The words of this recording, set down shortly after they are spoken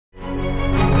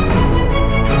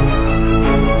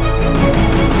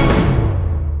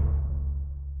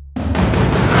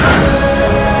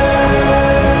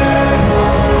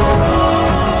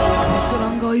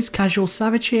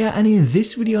CasualSavage here, and in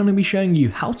this video I'm going to be showing you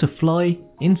how to fly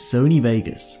in Sony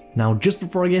Vegas. Now just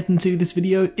before I get into this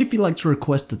video, if you'd like to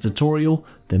request a tutorial,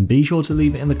 then be sure to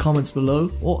leave it in the comments below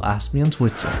or ask me on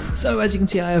Twitter. So as you can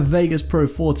see, I have Vegas Pro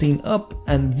 14 up,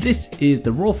 and this is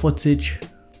the raw footage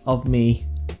of me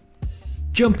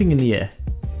jumping in the air,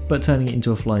 but turning it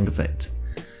into a flying effect.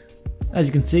 As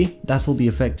you can see, that's all the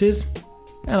effect is.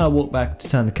 And I walk back to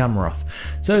turn the camera off.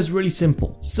 So it's really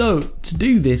simple. So to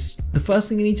do this, the first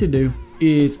thing you need to do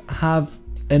is have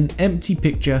an empty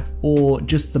picture or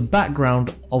just the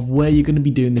background of where you're going to be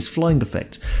doing this flying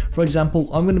effect. For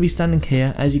example, I'm going to be standing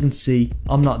here. As you can see,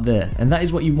 I'm not there, and that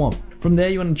is what you want. From there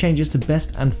you want to change this to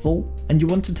best and full, and you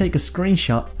want to take a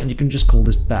screenshot, and you can just call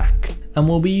this back. And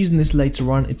we'll be using this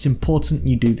later on. It's important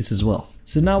you do this as well.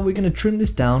 So now we're going to trim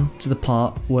this down to the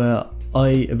part where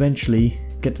I eventually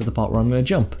get to the part where I'm going to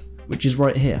jump, which is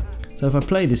right here. So if I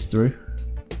play this through,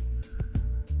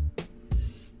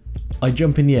 I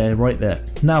jump in the air right there.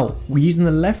 Now we're using the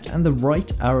left and the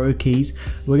right arrow keys.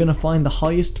 We're going to find the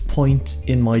highest point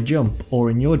in my jump,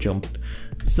 or in your jump.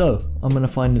 So I'm going to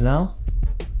find it now,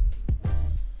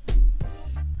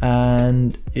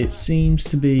 and it seems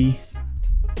to be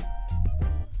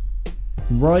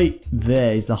right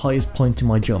there is the highest point in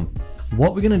my jump.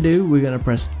 What we're going to do, we're going to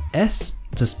press S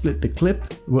to split the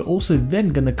clip. We're also then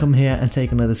going to come here and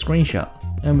take another screenshot,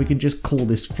 and we can just call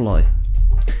this fly.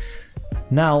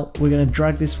 Now we're going to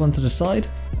drag this one to the side,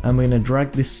 and we're going to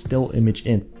drag this still image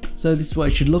in. So this is what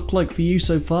it should look like for you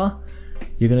so far.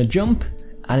 You're going to jump,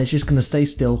 and it's just going to stay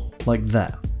still like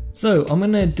that. So I'm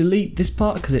going to delete this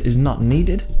part because it is not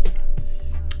needed.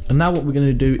 And now what we're going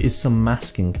to do is some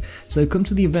masking. So come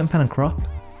to the event pan and crop,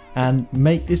 and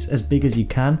make this as big as you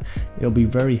can. It'll be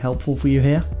very helpful for you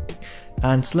here.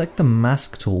 And select the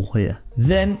mask tool here.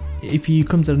 Then if you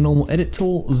come to the normal edit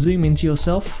tool, zoom into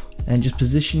yourself and just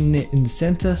position it in the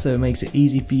center so it makes it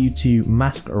easy for you to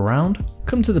mask around.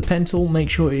 Come to the pen tool, make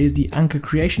sure it is the anchor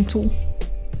creation tool.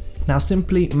 Now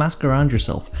simply mask around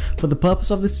yourself. For the purpose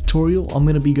of this tutorial, I'm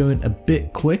going to be going a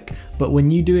bit quick, but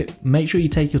when you do it, make sure you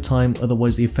take your time,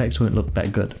 otherwise the effects won't look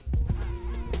that good.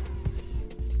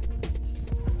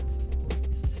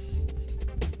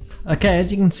 Okay,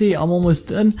 as you can see, I'm almost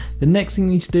done. The next thing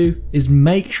you need to do is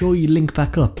make sure you link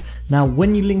back up. Now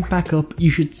when you link back up, you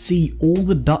should see all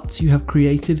the dots you have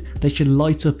created. They should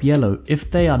light up yellow.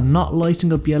 If they are not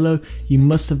lighting up yellow, you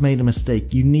must have made a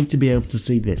mistake. You need to be able to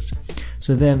see this.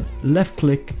 So then left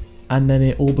click, and then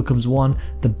it all becomes one.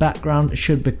 The background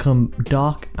should become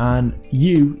dark, and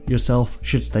you yourself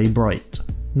should stay bright.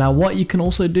 Now what you can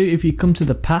also do, if you come to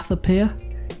the path up here,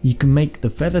 you can make the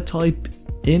feather type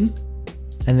in,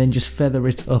 and then just feather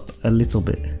it up a little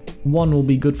bit. One will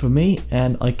be good for me,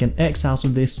 and I can X out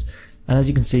of this, and as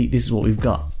you can see, this is what we've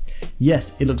got.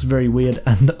 Yes, it looks very weird,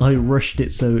 and I rushed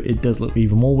it so it does look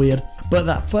even more weird. But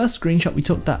that first screenshot we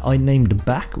took that I named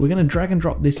back, we're going to drag and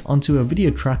drop this onto a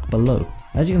video track below.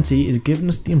 As you can see, it's giving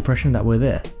us the impression that we're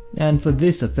there. And for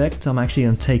this effect, I'm actually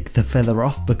going to take the feather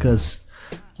off because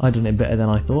I've done it better than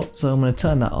I thought. So I'm going to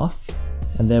turn that off.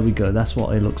 And there we go, that's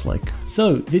what it looks like.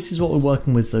 So this is what we're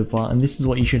working with so far, and this is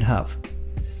what you should have.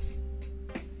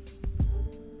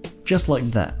 Just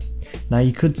like that. Now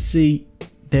you could see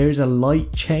there is a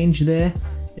light change there.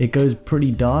 It goes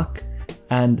pretty dark,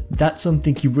 and that's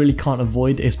something you really can't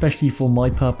avoid, especially for my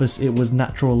purpose. It was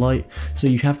natural light, so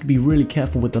you have to be really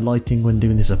careful with the lighting when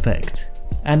doing this effect.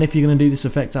 And if you're going to do this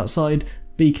effect outside,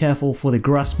 be careful for the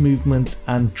grass movement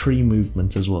and tree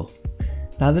movement as well.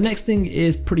 Now the next thing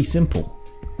is pretty simple.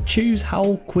 Choose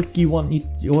how quick you want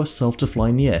yourself to fly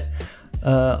in the air.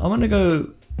 I'm going to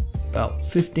go about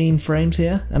 15 frames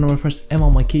here, and I'm going to press M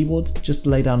on my keyboard just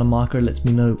to lay down a marker. It lets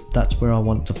me know that's where I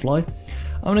want to fly.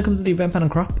 I'm going to come to the event pan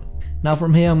and crop. Now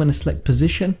from here I'm going to select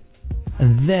position,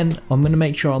 and then I'm going to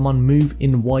make sure I'm on move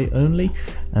in Y only,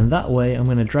 and that way I'm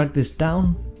going to drag this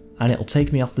down and it'll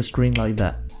take me off the screen like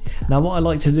that. Now what I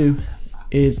like to do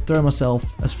is throw myself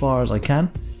as far as I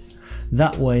can.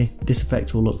 That way this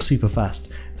effect will look super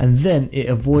fast, and then it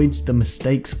avoids the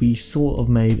mistakes we sort of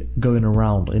made going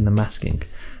around in the masking.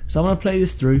 So I'm going to play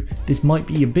this through. This might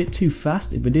be a bit too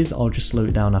fast. If it is, I'll just slow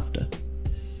it down after.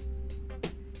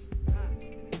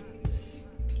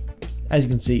 As you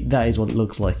can see, that is what it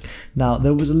looks like. Now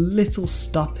there was a little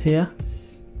stop here,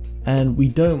 and we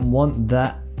don't want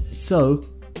that, so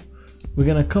we're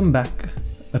going to come back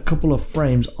a couple of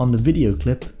frames on the video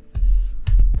clip.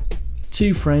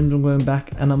 2 frames I'm going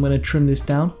back, and I'm going to trim this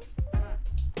down,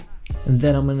 and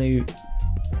then I'm going to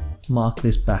mark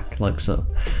this back like so.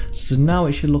 So now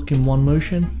it should look in one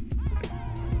motion.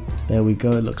 There we go,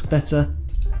 it looks better.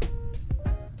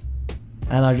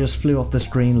 and I just flew off the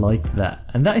screen like that.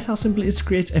 And that is how simple it is to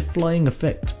create a flying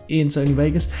effect in Sony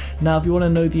Vegas. Now if you want to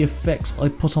know the effects I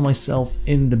put on myself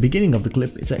in the beginning of the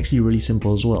clip, it's actually really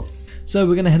simple as well. So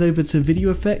we're going to head over to video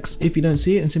effects. If you don't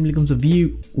see it, and simply come to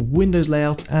view, Windows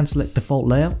layout, and select default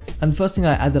layout. And the first thing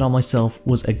I added on myself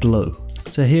was a glow.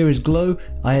 So here is glow.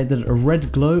 I added a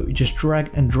red glow, just drag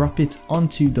and drop it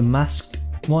onto the masked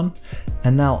one.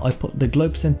 And now I put the glow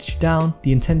percentage down,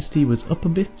 the intensity was up a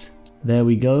bit. There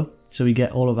we go. So we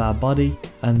get all of our body,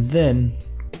 and then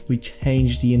we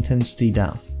change the intensity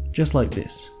down, just like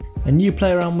this. And you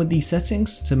play around with these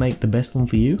settings to make the best one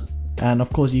for you. And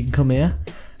of course you can come here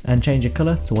and change your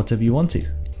color to whatever you want to.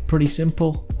 Pretty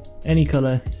simple, any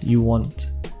color you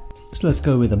want. So let's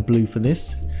go with a blue for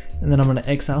this, and then I'm going to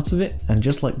X out of it, and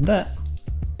just like that,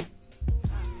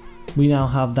 we now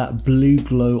have that blue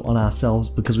glow on ourselves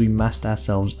because we masked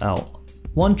ourselves out.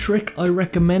 One trick I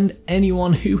recommend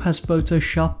anyone who has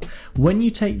Photoshop: when you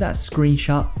take that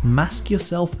screenshot, mask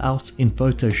yourself out in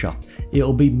Photoshop.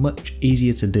 It'll be much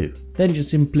easier to do. Then just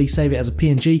simply save it as a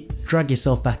PNG, drag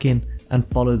yourself back in, and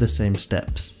follow the same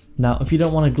steps. Now if you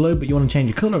don't want to glow but you want to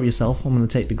change the colour of yourself, I'm going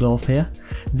to take the glow off here.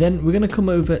 Then we're going to come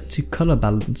over to colour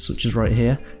balance, which is right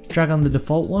here, drag on the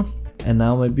default one, and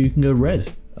now maybe we can go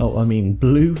red. Oh, I mean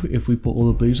blue, if we put all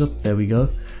the blues up, there we go.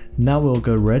 Now we'll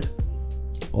go red,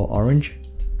 or orange.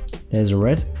 There's a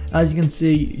red. As you can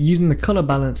see, using the colour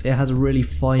balance, it has really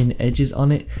fine edges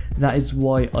on it. That is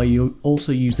why I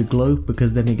also use the glow,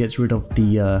 because then it gets rid of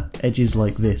the edges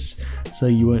like this, so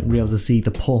you won't be able to see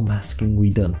the poor masking we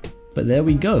done. But there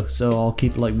we go, so I'll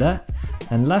keep it like that.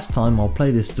 And last time I'll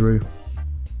play this through.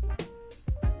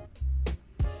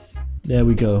 There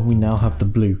we go, we now have the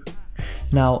blue.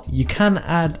 Now you can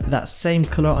add that same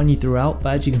colour on you throughout,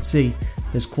 but as you can see,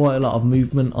 there's quite a lot of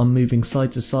movement. I'm moving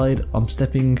side to side, I'm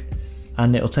stepping,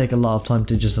 and it'll take a lot of time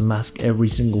to just mask every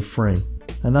single frame.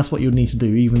 And that's what you'll need to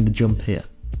do, even the jump here.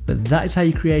 But that is how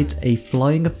you create a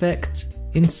flying effect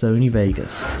in Sony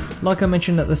Vegas. Like I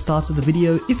mentioned at the start of the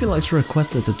video, if you'd like to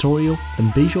request a tutorial,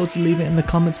 then be sure to leave it in the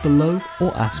comments below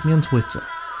or ask me on Twitter.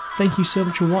 Thank you so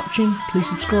much for watching, please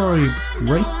subscribe,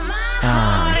 rate,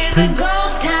 and peace.